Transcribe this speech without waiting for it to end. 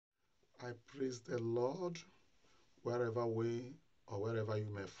I praise the Lord wherever we or wherever you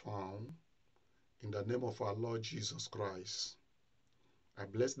may found in the name of our Lord Jesus Christ. I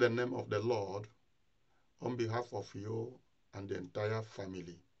bless the name of the Lord on behalf of you and the entire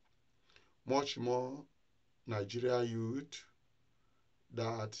family. Much more Nigeria youth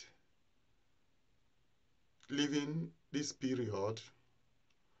that living this period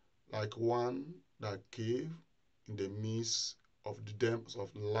like one that cave in the midst of the dens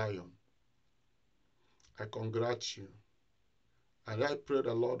of the lion. I congratulate you. And I pray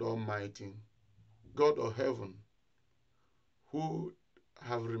the Lord Almighty, God of heaven, who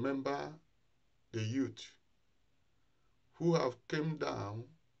have remembered the youth, who have come down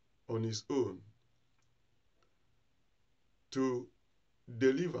on his own to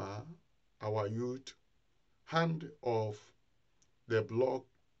deliver our youth hand of the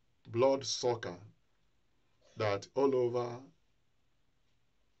blood sucker that all over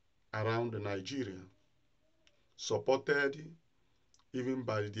around Nigeria, supported even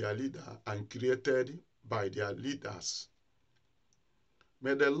by their leader and created by their leaders.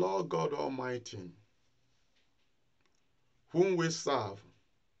 May the Lord God Almighty, whom we serve,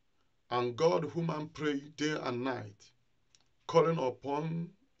 and God whom I pray day and night, calling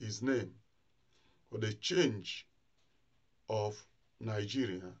upon his name for the change of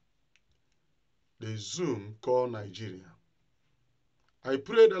Nigeria, the Zoom called Nigeria. I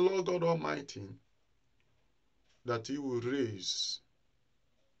pray the Lord God Almighty that he will raise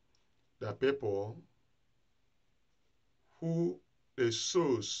the people who the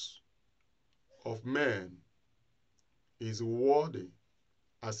souls of men is worthy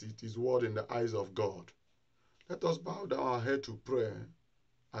as it is worthy in the eyes of God. Let us bow down our head to prayer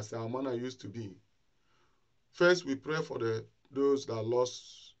as our manner used to be. First, we pray for those that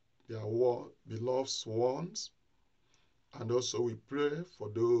lost their beloved ones, and also we pray for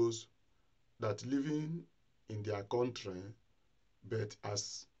those that living in their country but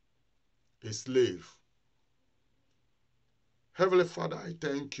as a slave. Heavenly Father, I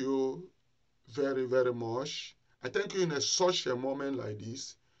thank you very, very much. I thank you in such a moment like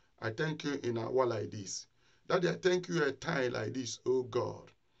this. I thank you in an hour like this. Daddy, I thank you a time like this, oh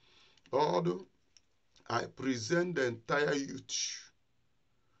God. Lord, I present the entire youth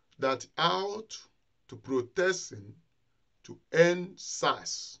that out to protesting to end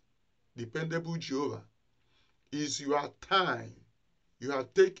SARS, dependable Jehovah, is your time. You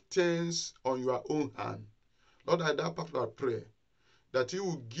have taken things on your own hand. Lord, I that particular prayer that you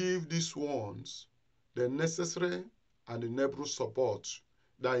will give these ones the necessary and enable support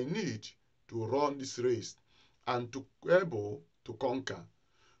that I need to run this race and to be able to conquer.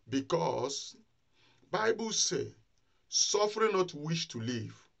 Because Bible say, suffering not wish to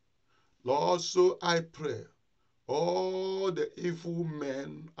live. Lord, so I pray all the evil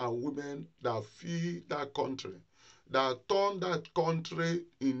men and women that feed that country, that turn that country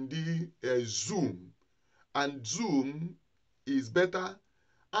in the Zoom, and Zoom is better.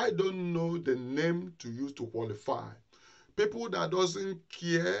 I don't know the name to use to qualify. People that doesn't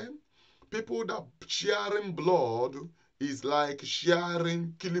care, people that sharing blood is like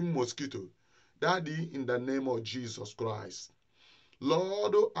sharing killing mosquito. Daddy, in the name of Jesus Christ.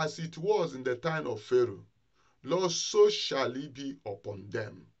 Lord, as it was in the time of Pharaoh, Lord, so shall it be upon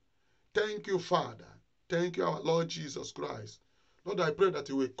them. Thank you, Father. Thank you, our Lord Jesus Christ. Lord, I pray that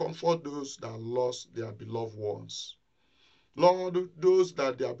you will comfort those that lost their beloved ones. Lord, those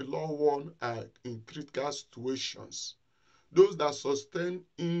that their beloved ones are in critical situations. Those that sustain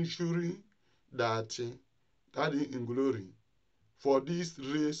injury that in glory. For this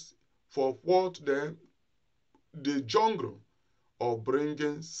race, for what the jungle of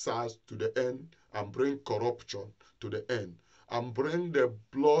bringing SARS to the end and bring corruption to the end and bring the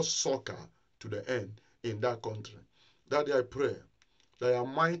blood sucker to the end in that country. Daddy, I pray that your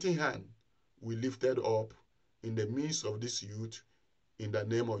mighty hand will lifted up in the midst of this youth in the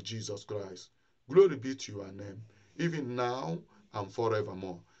name of Jesus Christ. Glory be to your name, even now and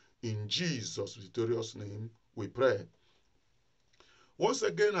forevermore. In Jesus' victorious name we pray. Once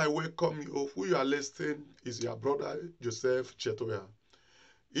again, I welcome you. Who you are listening is your brother Joseph Chetoya.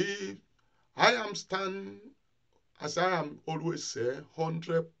 I am standing, as I am always say,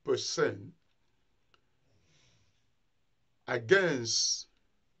 100% against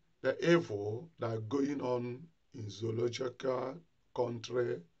the evil that is going on in zoological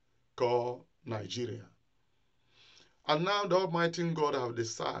country called Nigeria. And now the Almighty God have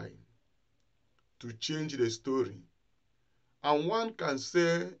decided to change the story. And one can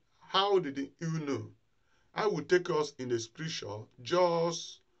say, how did you know? I will take us in the scripture,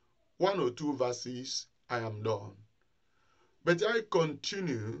 just 1 or 2 verses, I am done. But I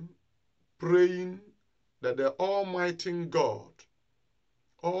continue praying that the Almighty God,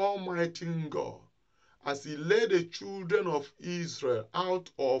 as he led the children of Israel out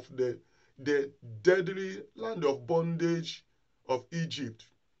of the deadly land of bondage of Egypt,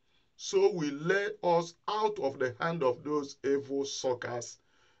 so will lead us out of the hand of those evil suckers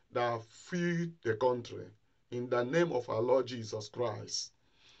that feed the country. In the name of our Lord Jesus Christ,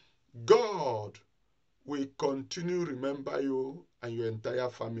 God will continue to remember you and your entire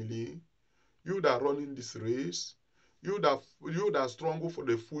family, you that running this race, you that struggle for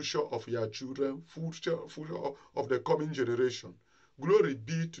the future of your children, future of the coming generation. Glory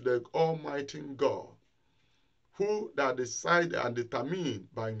be to the Almighty God, who that decide and determine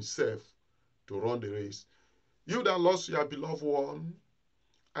by himself to run the race. You that lost your beloved one,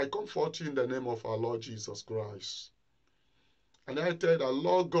 I comfort you in the name of our Lord Jesus Christ. And I tell you that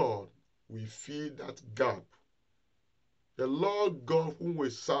Lord God will fill that gap. The Lord God whom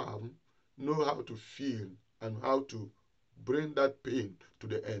we serve know how to feel and how to bring that pain to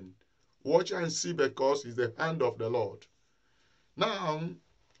the end. Watch and see, because it's the hand of the Lord. Now,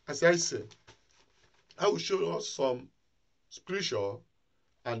 as I said, I will show us some scripture,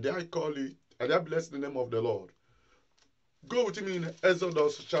 and I call it, and I bless the name of the Lord. Go with me in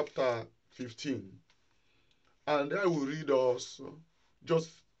Exodus chapter 15, and I will read us just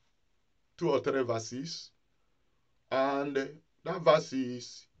 2 or 3 verses, and that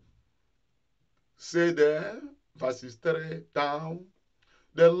verses say there, verses 3 down,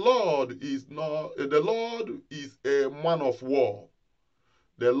 the Lord is a man of war.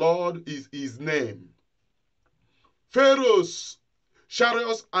 The Lord is his name. Pharaoh's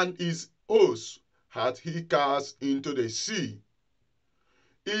chariots and his hosts had he cast into the sea.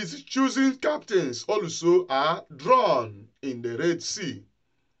 His choosing captains also are drawn in the Red Sea.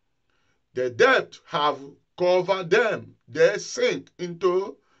 The depth have covered them. They sink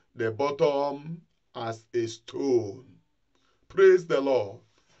into the bottom as a stone. Praise the Lord.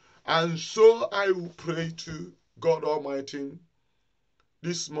 And so I will pray to God Almighty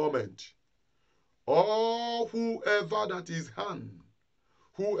this moment. Or whoever that is hand,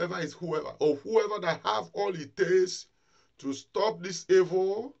 or whoever that have all it takes to stop this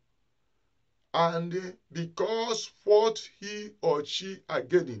evil, and because what he or she are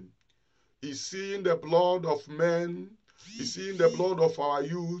getting is seeing the blood of men, is seeing the blood of our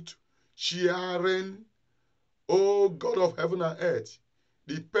youth, cheering, oh God of heaven and earth,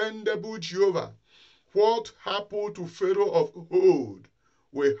 dependable Jehovah, what happened to Pharaoh of old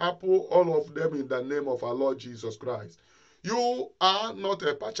will happen all of them in the name of our Lord Jesus Christ. You are not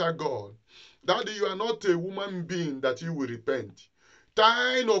a pacha God. Daddy, you are not a woman being that you will repent.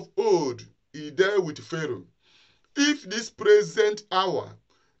 Time of old, he dealt with Pharaoh. If this present hour,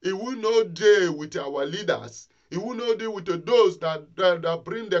 he will not deal with our leaders. He will not deal with those that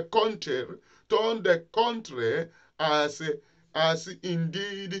bring the country, turn the country as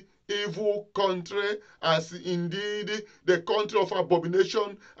indeed evil country, as indeed the country of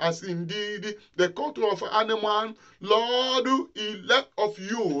abomination, as indeed the country of animal. Lord, elect of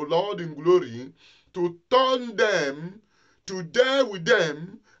you, Lord in glory, to turn them, to deal with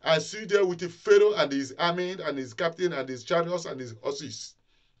them as you deal with Pharaoh and his army and his captain and his chariots and his horses.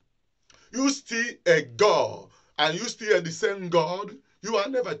 You still a God, and you still are the same God. You are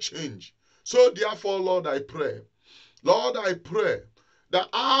never changed. So therefore, Lord, I pray. Lord, I pray that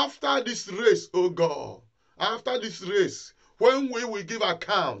after this race, oh God, after this race, when we will give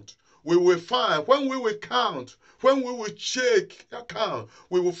account, we will find, when we will count, when we will check account,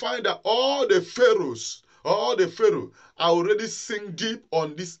 we will find that all the pharaohs are already sink deep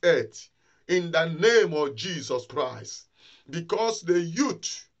on this earth in the name of Jesus Christ. Because the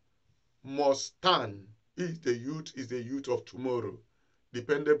youth must stand. If the youth is the youth of tomorrow,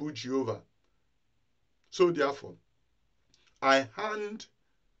 dependable Jehovah. So therefore, I hand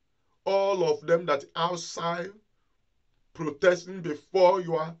all of them that outside protesting before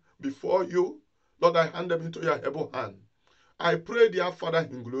you, Lord, I hand them into your able hand. I pray, dear Father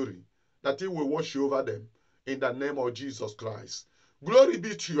in glory, that he will watch over them in the name of Jesus Christ. Glory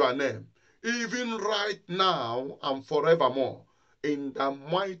be to your name, even right now and forevermore. In the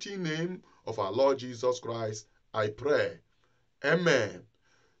mighty name of our Lord Jesus Christ, I pray. Amen.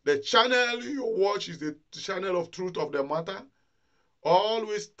 The channel you watch is the channel of truth of the matter.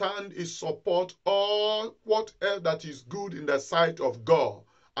 Always stand in support all whatever that is good in the sight of God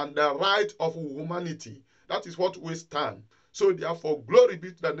and the right of humanity. That is what we stand. So therefore, glory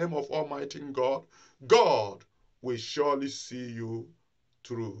be to the name of Almighty God. God will surely see you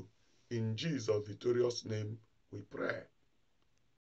through. In Jesus' victorious name we pray.